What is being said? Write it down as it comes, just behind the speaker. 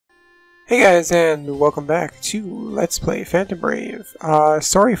Hey guys, and welcome back to Let's Play Phantom Brave.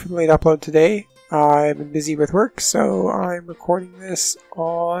 Sorry for the late upload today. I've been busy with work, so I'm recording this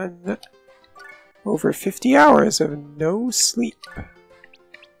on over 50 hours of no sleep.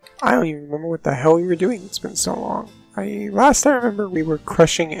 I don't even remember what the hell we were doing. It's been so long. Last I remember we were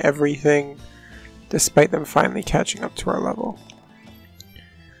crushing everything despite them finally catching up to our level.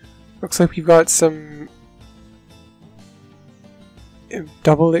 Looks like we've got some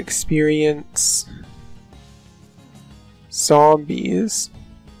double experience zombies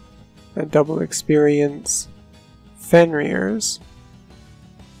and double experience Fenriers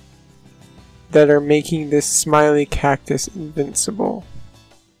that are making this smiley cactus invincible.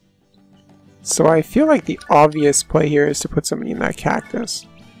 So I feel like the obvious play here is to put somebody in that cactus.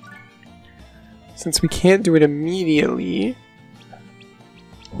 Since we can't do it immediately,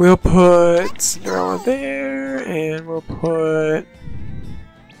 we'll put Cinderella there, and we'll put...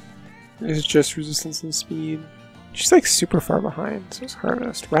 It's just resistance and speed. She's like super far behind, so is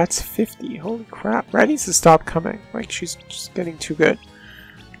Harvest. Rat's 50, holy crap. Rat needs to stop coming, like she's just getting too good.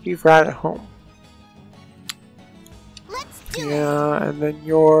 Leave Rat at home. Yeah, and then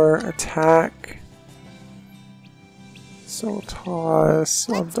your attack. So we'll toss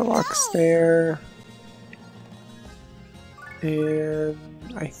on Deluxe there. And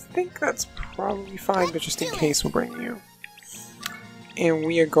I think that's probably fine, but just in case we'll bring you. And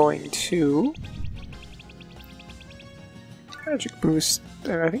we are going to magic boost.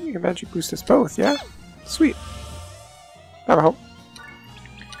 I think you can magic boost us both, yeah? Sweet. That'll help.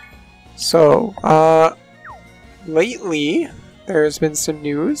 So, lately there's been some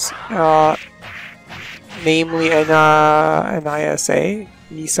news, namely NISA,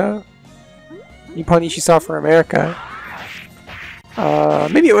 Nippin Ichi Software America.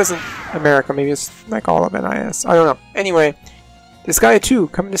 Maybe it wasn't America, maybe it's like all of NIS. I don't know. Anyway, Disgaea 2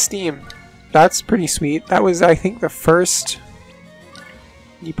 coming to Steam. That's pretty sweet. That was, I think, the first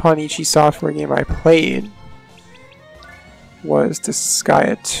Nippin Ichi Software game I played was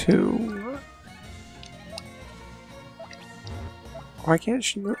Disgaea 2. Why can't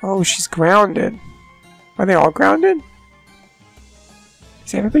she move? Oh, she's grounded. Are they all grounded?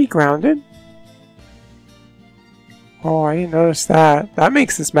 Is everybody grounded? Oh, I didn't notice that. That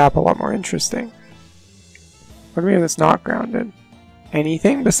makes this map a lot more interesting. What do we have that's not grounded?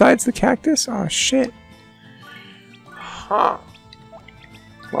 Anything besides the cactus? Oh, shit. Huh.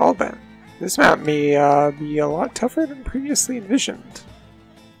 Well then. This map may be a lot tougher than previously envisioned.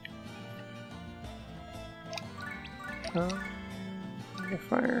 The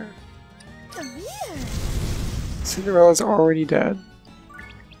fire. Cinderella's already dead.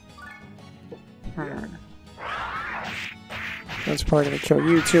 That's probably gonna kill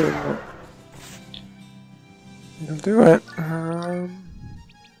you too, isn't it? It'll do it.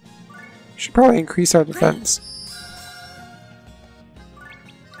 Should probably increase our defense.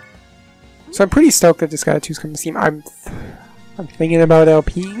 So I'm pretty stoked that Disgaea 2's coming to Steam. I'm thinking about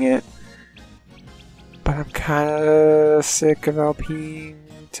LPing it, but I'm kinda sick of LPing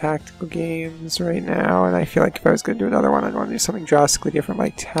tactical games right now, and I feel like if I was gonna do another one, I'd want to do something drastically different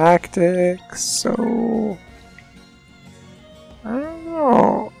like tactics, so... I don't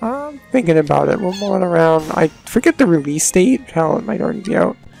know. I'm thinking about it. We'll mull it around. I forget the release date. Hell, it might already be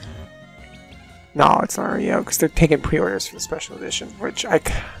out. No, it's not already out because they're taking pre-orders for the special edition, which I'm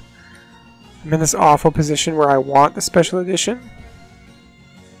in this awful position where I want the special edition,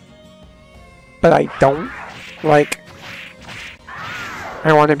 but I don't. Like,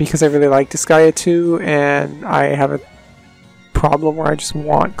 I want it because I really like Disgaea 2, and I have a problem where I just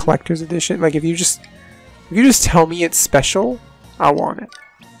want collector's edition. Like, if you just tell me it's special, I want it.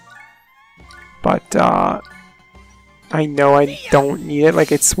 But, I know I don't need it.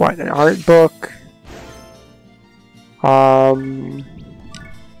 Like, it's what, an art book? There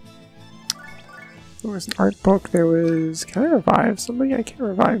was an art book, there was... Can I revive somebody? I can't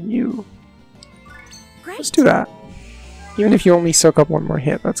revive you. Great. Let's do that. Even if you only soak up one more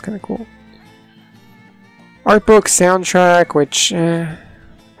hit, that's kind of cool. Art book, soundtrack, which...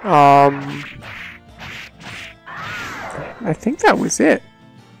 I think that was it.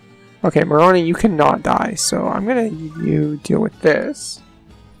 Okay, Maroni, you cannot die, so I'm gonna leave you deal with this.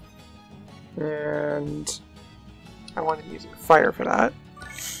 And... I want to be using fire for that.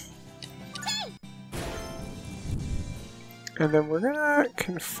 And then we're gonna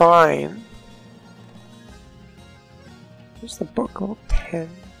confine... Where's the book? Level 10.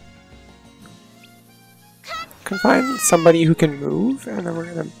 Confine somebody who can move, and then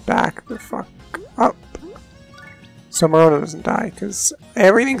we're gonna back the fuck up. So Marona doesn't die, because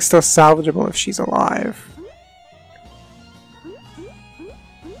everything's still salvageable if she's alive.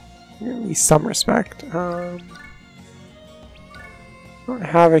 at least some respect. Don't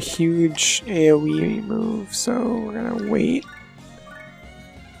have a huge AoE move, so we're gonna wait.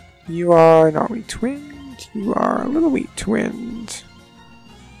 You are not weak twinned. You are a little weak twinned.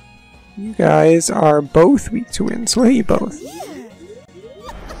 You guys are both weak to wind, so we'll hit you both.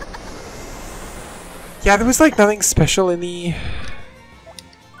 Yeah, there was like nothing special in the...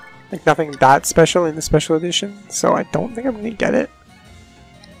 like nothing that special in the special edition, so I don't think I'm gonna get it.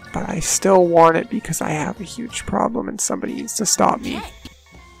 But I still want it because I have a huge problem and somebody needs to stop me.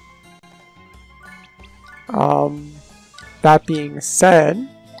 That being said,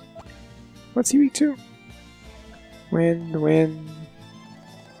 what's he weak to? Wind,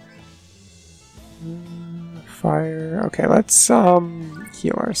 fire. Okay, let's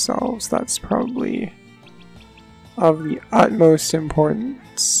heal ourselves. That's probably of the utmost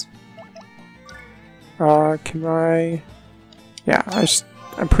importance. Can I? Yeah,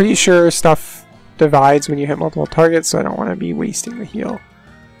 I'm pretty sure stuff divides when you hit multiple targets, so I don't want to be wasting the heal.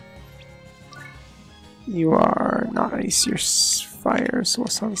 You are not ice, you're fire, so we'll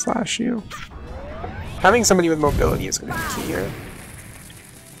sun slash you. Having somebody with mobility is going to be key here.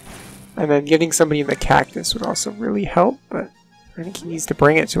 And then getting somebody in the cactus would also really help, but I think he needs to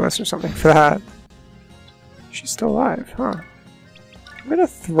bring it to us or something for that. She's still alive, huh? I'm gonna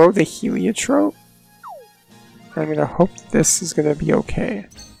throw the heliotrope. I'm gonna hope this is gonna be okay.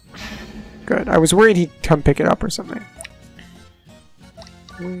 Good. I was worried he'd come pick it up or something.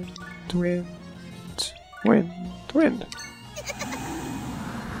 Wind, wind, wind, wind.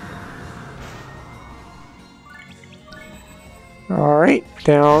 Alright,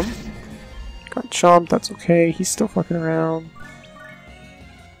 down. Got chomped, that's okay. He's still fucking around.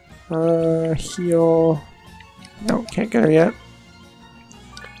 Heal. No, can't get her yet.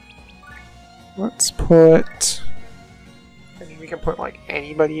 Let's put... I mean, we can put, like,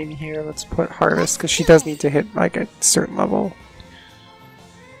 anybody in here. Let's put Harvest, because she does need to hit, like, a certain level.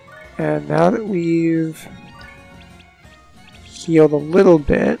 And now that we've healed a little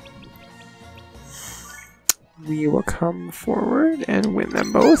bit, we will come forward and win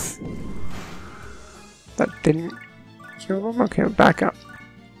them both. That didn't kill them? Okay, back up.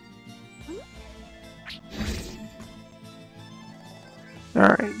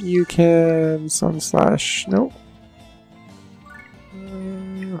 Alright, you can sun slash. Nope.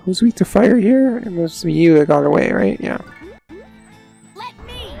 Who's weak to fire here? It must be you that got away, right? Yeah. Let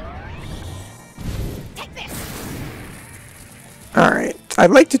me take this. Alright,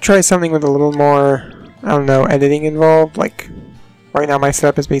 I'd like to try something with a little more, I don't know, editing involved. Like, right now my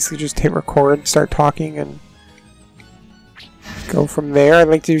setup is basically just hit record, start talking, and go from there. I'd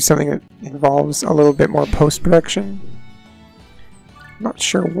like to do something that involves a little bit more post-production. Not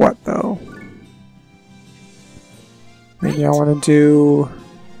sure what, though. Maybe I want to do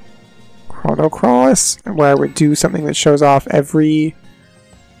Chrono Cross, where I would do something that shows off every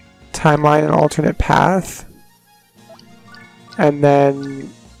timeline and alternate path. And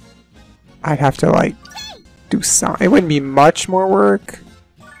then I'd have to, like, do some. It wouldn't be much more work,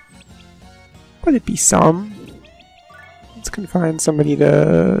 but it'd be some. Let's confine somebody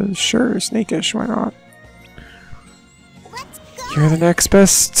to... Sure, Snakish, why not? You're the next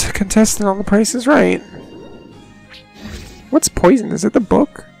best contestant on The Price is Right. What's poison? Is it the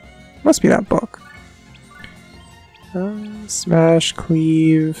book? Must be that book. Smash,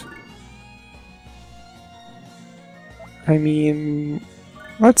 cleave. I mean,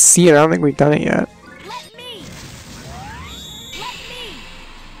 let's see it. I don't think we've done it yet. Let me.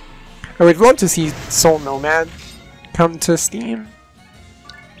 I would love to see Soul Nomad come to Steam,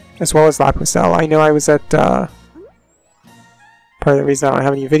 as well as Lapusel. I know I was at, part of the reason I don't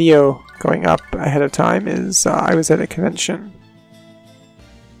have any video going up ahead of time is I was at a convention.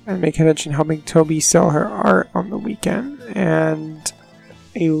 And a convention helping Toby sell her art on the weekend, and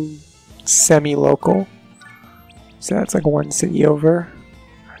a semi-local. So that's like one city over.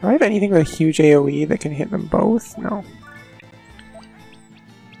 Do I have anything with a huge AoE that can hit them both? No.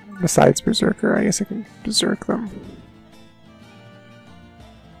 Besides Berserker, I guess I can Berserk them.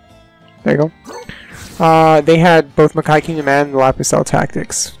 There you go. They had both Makai Kingdom and Lapusel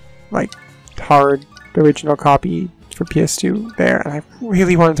Tactics, like hard original copy for PS2 there, and I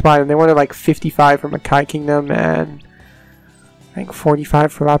really wanted to buy them. They wanted like 55 for Makai Kingdom and I think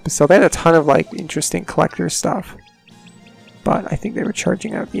 45 for Lapusel. They had a ton of like interesting collector stuff, but I think they were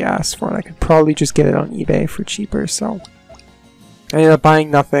charging out the ass for it. I could probably just get it on eBay for cheaper, so I ended up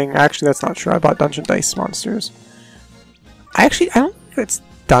buying nothing. Actually, that's not true. I bought Dungeon Dice Monsters. I don't know if it's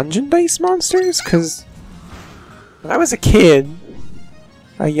Dungeon Dice Monsters, because when I was a kid,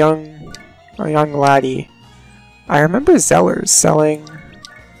 a young laddie, I remember Zellers selling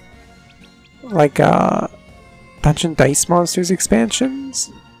like Dungeon Dice Monsters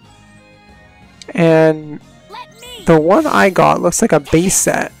expansions, and the one I got looks like a base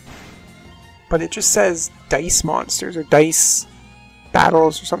set, but it just says Dice Monsters or Dice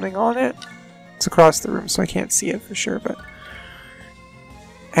Battles or something on it. It's across the room, so I can't see it for sure, but...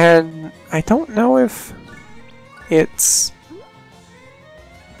 And I don't know if it's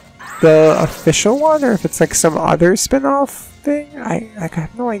the official one or if it's like some other spin-off thing. I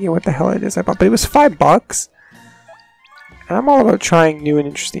have no idea what the hell it is I bought, but it was $5. And I'm all about trying new and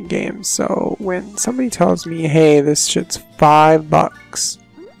interesting games, so when somebody tells me, hey, this shit's $5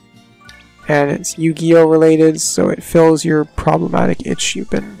 and it's Yu-Gi-Oh related, so it fills your problematic itch you've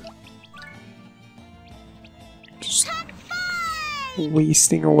been just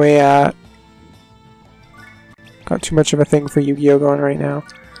wasting away at. Got too much of a thing for Yu-Gi-Oh going right now.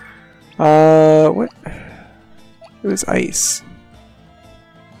 What? It was ice.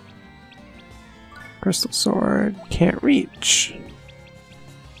 Crystal Sword. Can't reach.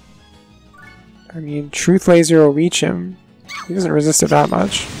 I mean, Truth Laser will reach him. He doesn't resist it that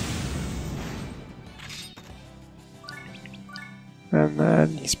much. And then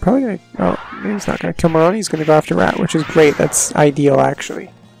he's probably gonna... Oh, maybe he's not gonna kill Maroni. He's gonna go after Rat, which is great. That's ideal, actually.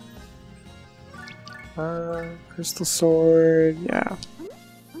 Crystal Sword... Yeah.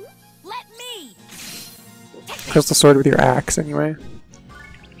 Let me. Crystal Sword with your axe, anyway.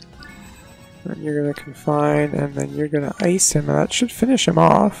 And you're gonna confine, and then you're gonna ice him, and that should finish him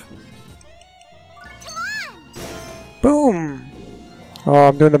off. Boom! Oh,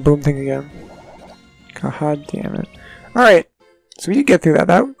 I'm doing the boom thing again. God damn it. Alright, so we did get through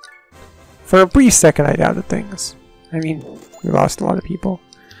that. For a brief second, I doubted things. I mean, we lost a lot of people.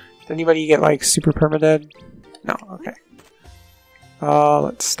 Did anybody get, like, super permadead? No, okay.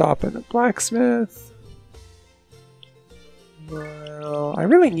 Let's stop in the blacksmith. Well, I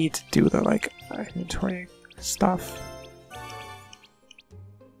really need to do the, like, inventory stuff.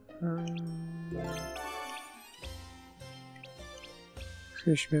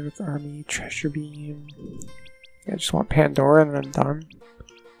 Excavation Mammoth Army, Treasure Beam. I just want Pandora and then I'm done.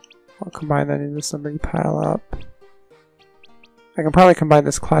 I'll combine that into somebody, pile up. I can probably combine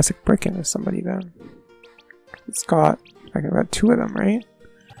this classic brick into somebody then. It's got, I can get 2 of them, right?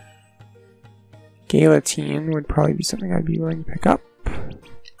 Galatine would probably be something I'd be willing to pick up.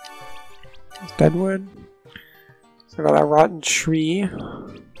 It's Deadwood. So I got that rotten tree. I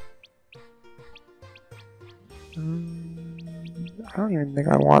don't even think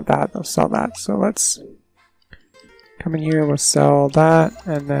I want that. I'll sell that. So let's come in here. We'll sell that,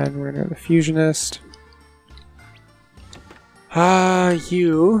 and then we're gonna go to the Fusionist.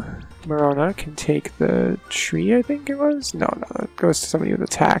 You, Marona, can take the tree. I think it was. No, that goes to somebody with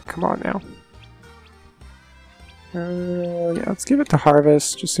attack. Come on now. Yeah, let's give it to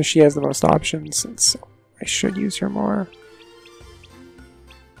Harvest, just so she has the most options, since I should use her more.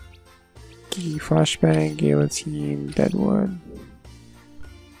 Flashbang, Galatine, Deadwood.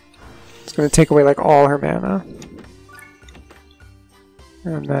 It's going to take away, like, all her mana.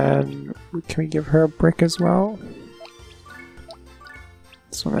 And then, can we give her a brick as well?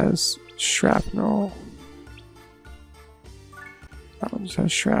 This one has Shrapnel. That one just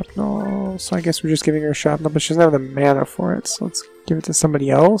has Shrapnel, so I guess we're just giving her Shrapnel, but she doesn't have the mana for it, so let's give it to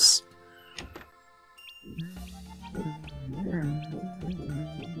somebody else.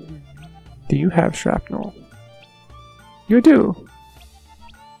 Do you have Shrapnel? You do!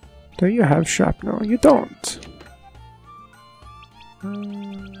 Do you have Shrapnel? You don't!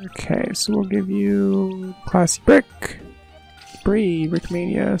 Okay, so we'll give you Classy Brick, Spree,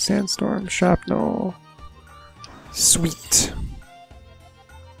 Brickmania, Sandstorm, Shrapnel. Sweet!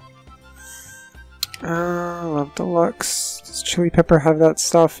 Love Deluxe. Does Chili Pepper have that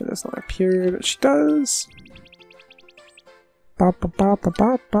stuff? It does not appear that she does. Ba ba ba ba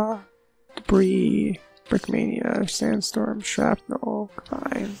ba ba. Debris, Brickmania, Sandstorm, Shrapnel,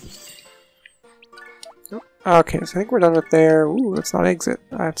 Combine. Nope. Okay, so I think we're done with there. Ooh, let's not exit.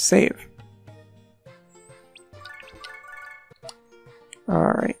 I have to save.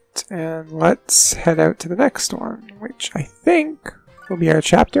 Alright, and let's head out to the next one, which I think will be our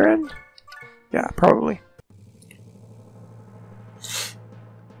chapter end. Yeah, probably.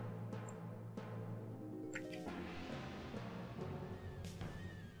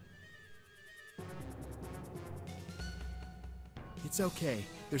 It's okay.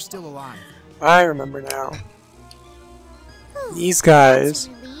 They're still alive. I remember now. These guys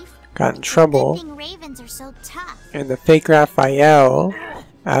got in trouble, Ravens are so tough. and the fake Raphael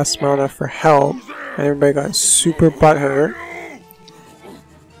asked Mona for help, and everybody got super butthurt.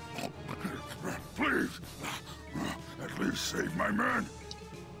 Please, at least save my man.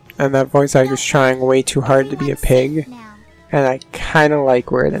 and that voice actor was trying way too hard to be a pig, Now. and I kind of like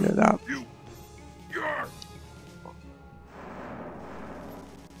where it ended up.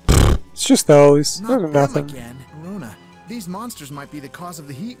 It's just those. Not Those are them nothing. again. Rona, these monsters might be the cause of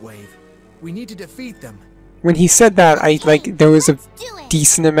the heat wave. We need to defeat them. When he said that, I like there was a Do it.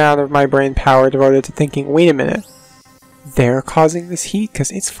 decent amount of my brain power devoted to thinking, wait a minute, they're causing this heat? Because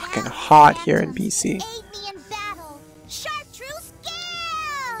it's fucking hot here in BC. Aid me in battle. Chartreuse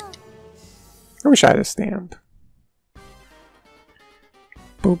scale. I wish I had a stand.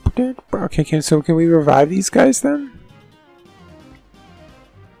 Okay, so can we revive these guys then?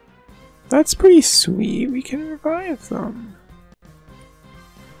 That's pretty sweet. We can revive them.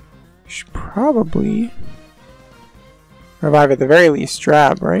 We should probably revive at the very least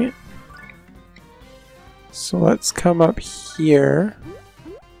Drab, right? So let's come up here.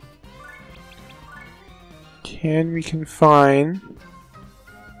 Can we confine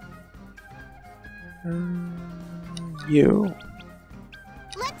you?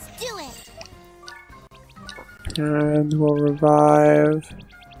 Let's do it. And we'll revive.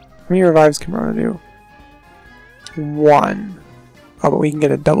 How many revives can Rona do? 1. Oh, but we can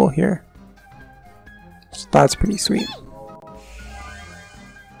get a double here. So that's pretty sweet.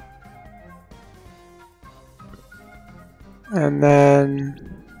 And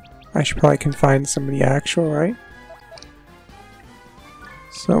then I should probably confine somebody actual, right?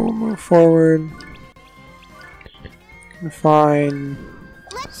 So we'll move forward. Confine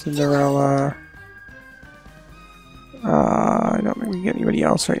Cinderella. I don't think we can get anybody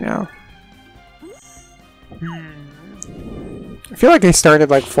else right now. I feel like I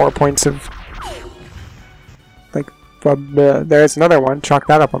started like 4 points of like there's another one. Chalk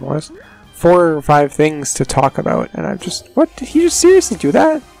that up on the list. 4 or 5 things to talk about, and I'm just, what, did he just seriously do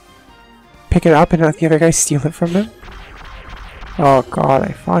that? Pick it up and let the other guy steal it from him? Oh god,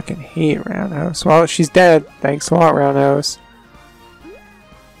 I fucking hate Roundhouse. Well, she's dead. Thanks a lot, Roundhouse.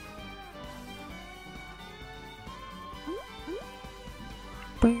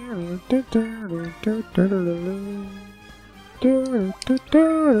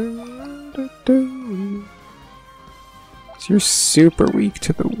 So you're super weak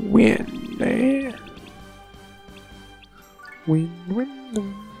to the wind, eh?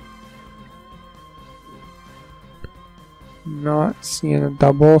 Wind. Not seeing a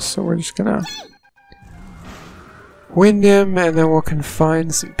double, so we're just gonna wind him, and then we'll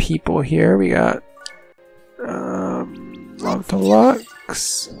confine some people here. We got Love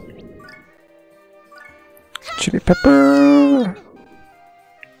Deluxe, Chili Pepper.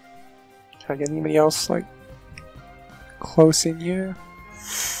 Can I get anybody else like close in here?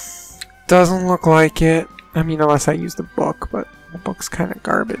 Doesn't look like it. I mean, unless I use the book, but the book's kind of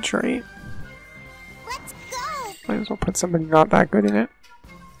garbage, right? Let's go. Might as well put somebody not that good in it.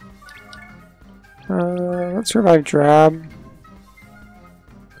 Let's revive Drab.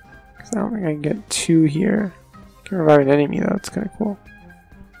 Because I don't think I can get 2 here. I can revive an enemy though, that's kind of cool.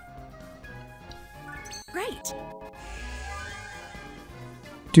 Great.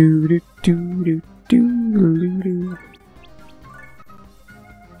 Do do do do do do do.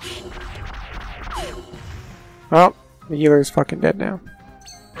 Oh, the healer's fucking dead now.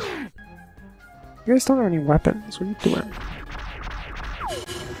 You guys don't have any weapons. What are you doing?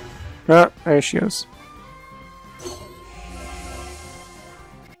 Ah, there she is.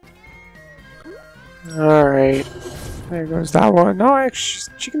 Alright. There goes that one. No,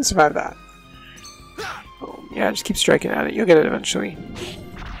 actually, she can survive that. Oh, yeah, just keep striking at it. You'll get it eventually.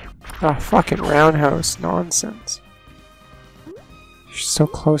 Ah, fucking roundhouse nonsense. She's so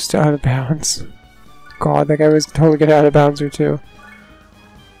close to out of bounds. God, that guy was totally get out of bounds or two.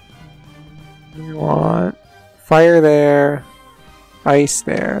 We want fire there, ice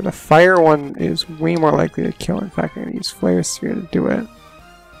there. The fire one is way more likely to kill. In fact, I'm going to use Flare Sphere to do it.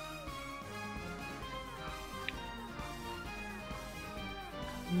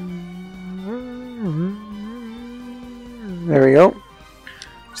 There we go.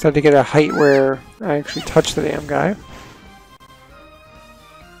 Just have to get a height where I actually touch the damn guy.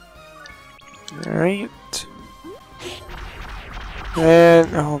 Alright.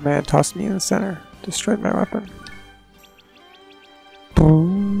 And, oh man, tossed me in the center. Destroyed my weapon.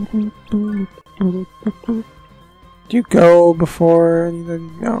 Do you go before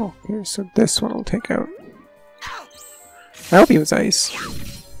anything? No. Okay, so this one will take out. I hope he was ice.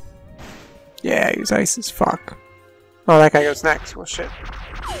 Yeah, he was ice as fuck. Oh, that guy goes next. Well, shit.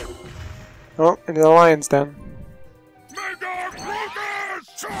 Oh, into the lion's den.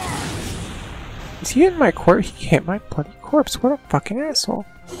 Is he in my corpse? He hit my bloody corpse. What a fucking asshole.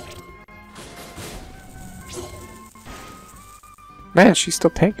 Man, she's still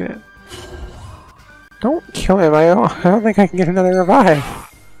taking it. Don't kill him. I don't think I can get another revive.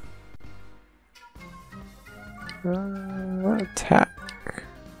 Attack.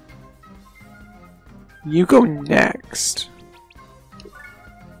 You go next.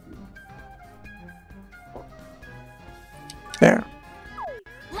 There.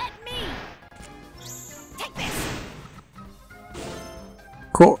 Let me take this.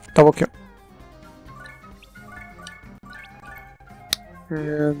 Cool. Double kill.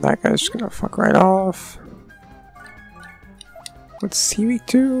 And that guy's just gonna fuck right off. What's he weak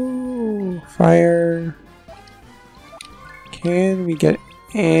to? Fire. Can we get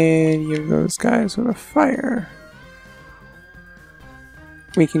any of those guys with a fire?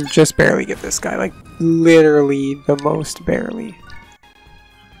 We can just barely get this guy, like literally the most barely.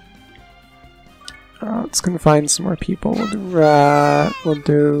 Let's gonna find some more people. We'll do rat. We'll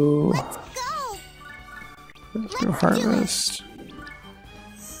do. Let's do harvest.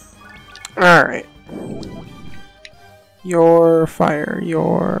 Alright. Your fire,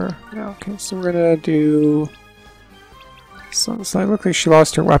 your... Okay, so we're gonna do... Sunslide. Looks like she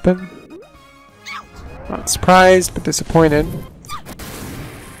lost her weapon. Not surprised, but disappointed.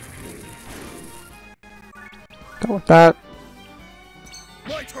 Done with that.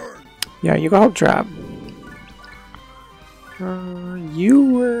 My turn. Yeah, you go help Drab.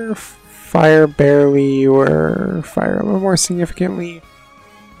 You were fire barely, you were fire a little more significantly.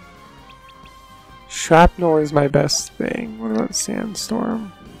 Shrapnel is my best thing. What about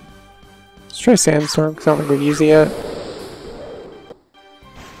Sandstorm? Let's try Sandstorm because I don't think we've used it yet.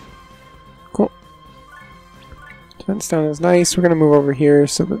 Cool. Defense down is nice. We're gonna move over here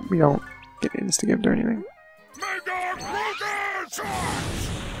so that we don't get insta-gibbed or anything.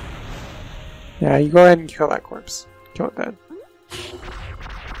 Yeah, you go ahead and kill that corpse. Kill it dead.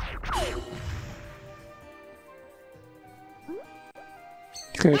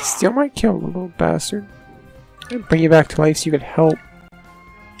 He's gonna steal my kill, the little bastard. I'd bring you back to life so you could help.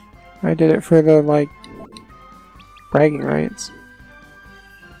 I did it for the, like, bragging rights.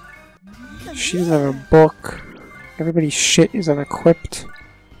 She doesn't have a book. Everybody's shit is unequipped.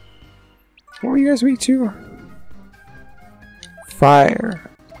 What were you guys weak to? Fire.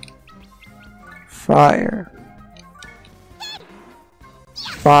 Fire.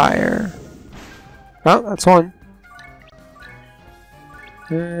 Fire. Well, that's one.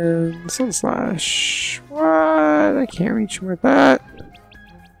 And Sunslash. What? I can't reach him with that.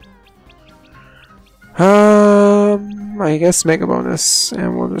 I guess Mega Bonus,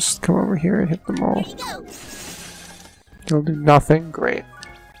 and we'll just come over here and hit them all. He'll do nothing. Great.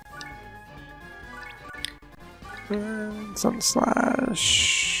 And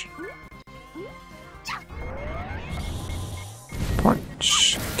Sunslash.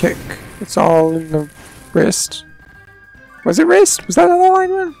 Punch. Kick. It's all in the wrist. Was it wrist? Was that how the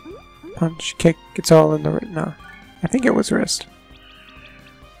line went? Punch. Kick. It's all in the wrist. No. I think it was wrist.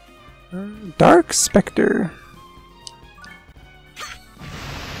 Dark Spectre.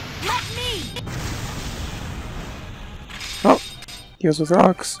 Oh, deals with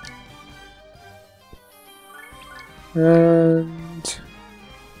rocks. And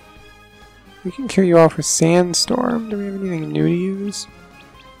we can kill you off with Sandstorm. Do we have anything new to use?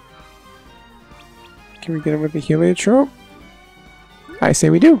 Can we get him with the Heliotrope? I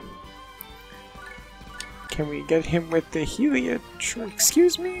say we do. Can we get him with the Heliotrope?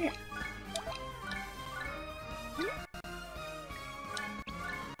 Excuse me?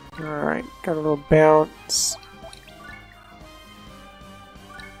 Alright, got a little bounce.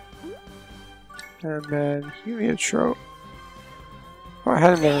 And then Heliotrope. Oh, I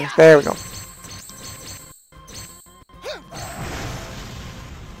had him there. There we go.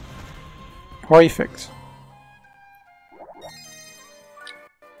 Perfect.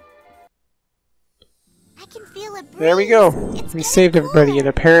 I can feel it. There we go. We saved everybody and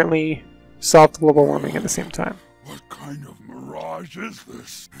apparently solved global warming at the same time. What kind of mirage is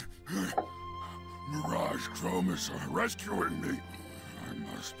this? Mirage Chromas are rescuing me. I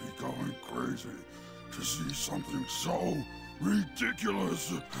must be going crazy to see something so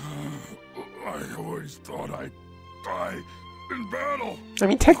ridiculous. I always thought I'd die in battle. I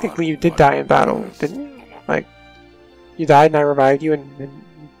mean, technically you did die in battle, didn't you? Like, you died and I revived you and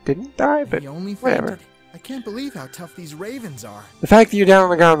didn't die, but whatever. I can't believe how tough these ravens are. The fact that you're down on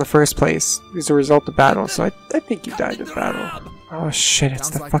the ground in the first place is a result of battle, so I think you died in battle. Oh shit, it's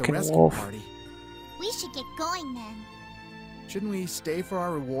the fucking wolf. Party. We should get going then. Shouldn't we stay for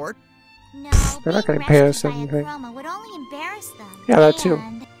our reward? No, They're not being gonna pay us rescued by a anything. chroma would only embarrass them. Yeah, that too.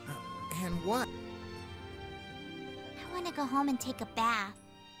 And what? I want to go home and take a bath.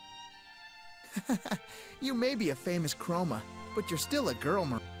 You may be a famous chroma, But you're still a girl,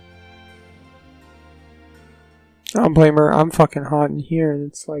 I don't blame her. I'm fucking hot in here, and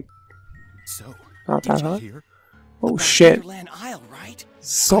it's like So, not did that you hot. hear? Oh About shit! Wonderland Isle, right?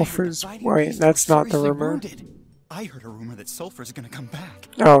 Sulfur's. I heard the Wait, fighting that's beasts were not the seriously rumor. wounded. I heard a rumor that Sulfur's gonna come back.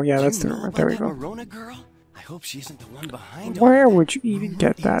 Oh yeah, Do that's you the know rumor. about There we that go. Marona girl? I hope she isn't the one behind all Where of would that. you even Rumor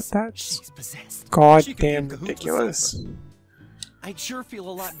get that? is That's she's possessed. She could be goddamn in cahoots with ridiculous. Sulfur. I'd sure feel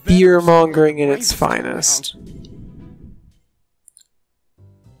a lot better if Fear someone mongering in like its Brave was finest.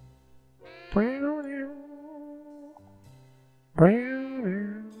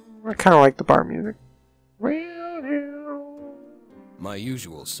 I kind of like the bar music. My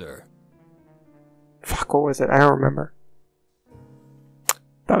usual, sir. Fuck, what was it? I don't remember.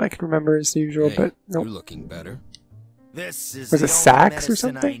 Thought I could remember as usual, Hey, but nope. You're looking better. This is Was the it only sax or medicine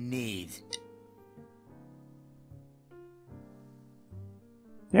something? I need.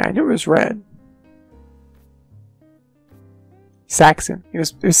 Yeah, I knew it was red. Saxon. It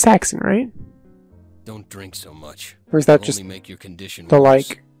was Saxon, right? Don't drink so much. Or is that It'll just only make your condition the worse.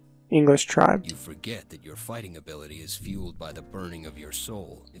 like English tribe? You forget that your fighting ability is fueled by the burning of your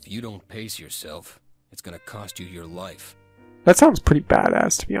soul. If you don't pace yourself, it's gonna cost you your life. That sounds pretty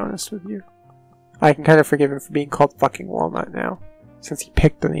badass, to be honest with you. I can kind of forgive him for being called fucking Walnut now, since he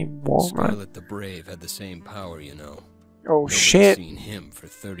picked the name Walnut. Scarlet the Brave had the same power, you know. Oh Nobody's shit! seen him for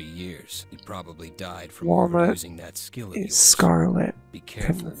 30 years. He probably died from Walnut overusing that skill of Is yours. Scarlet Be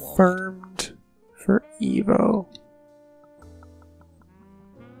careful, Walnut. confirmed for Evo?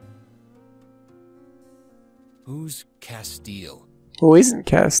 Who's Castile? Who isn't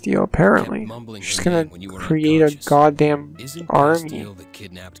Castile? Apparently, Kept mumbling she's her gonna name when you were create a unconscious. goddamn Isn't army. Castile the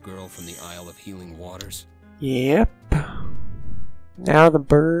kidnapped girl from the Isle of Healing Waters? Yep. Now the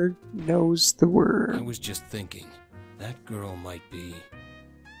bird knows the I word. was just thinking, that girl might be...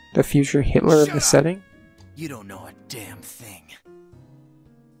 The future Hitler of Shut the up! setting, You don't know a damn thing.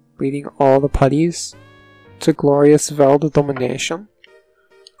 leading all the putties to glorious Veld domination.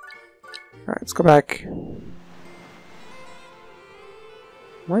 Alright, let's go back.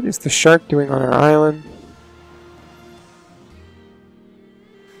 What is the shark doing on our island?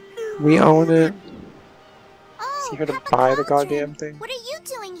 We own it. Oh, Is he gonna Papa buy the Cauldron. goddamn thing? What are you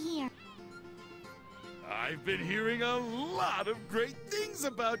doing here? I've been hearing a lot of great things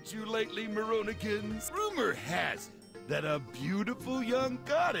about you lately, Moronikins. Rumor has it that a beautiful young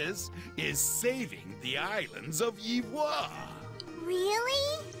goddess is saving the islands of Yvois.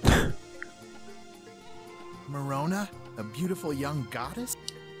 Really? Marona? A beautiful young goddess?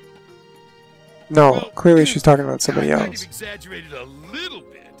 No, Well, clearly she's talking about somebody I might else. have exaggerated a little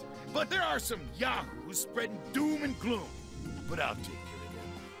bit, but there are some yahoos spreading doom and gloom. But I'll take care of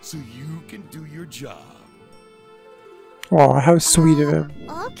them so you can do your job. Oh, how sweet of him.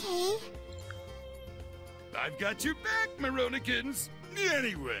 Okay. I've got your back, Moronikins.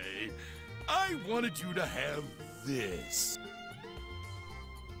 Anyway, I wanted you to have this.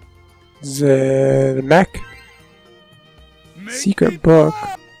 The mech? Make Secret me book.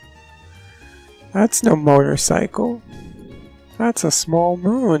 proud. That's no motorcycle. That's a small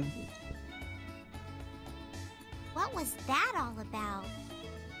moon. What was that all about?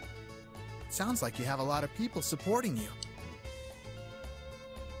 Sounds like you have a lot of people supporting you.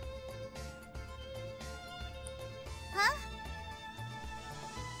 Huh?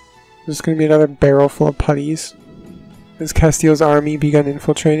 There's gonna be another barrel full of putties. Has Castile's army begun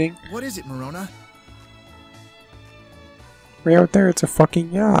infiltrating? What is it, Marona? Way out there, it's a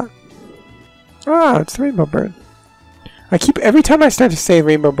fucking yacht. Ah, it's the Rainbow Bird. Every time I start to say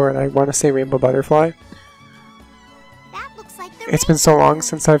Rainbow Bird, I want to say Rainbow Butterfly. That looks like the It's been so long rainbow.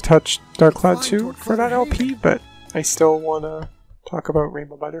 since I've touched Dark Cloud Flying 2 toward for that Clover LP, Haven. but I still want to talk about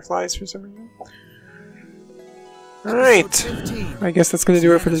Rainbow Butterflies for some reason. Alright, Episode 15. I guess that's going to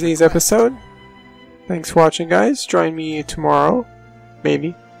do it for today's episode. Thanks for watching, guys. Join me tomorrow,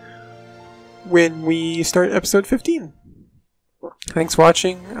 maybe, when we start episode 15. Thanks for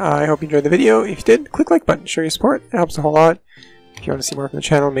watching. I hope you enjoyed the video. If you did, click like button. Show your support. It helps a whole lot. If you want to see more from the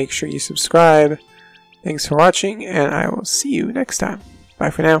channel, make sure you subscribe. Thanks for watching, and I will see you next time. Bye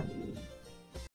for now.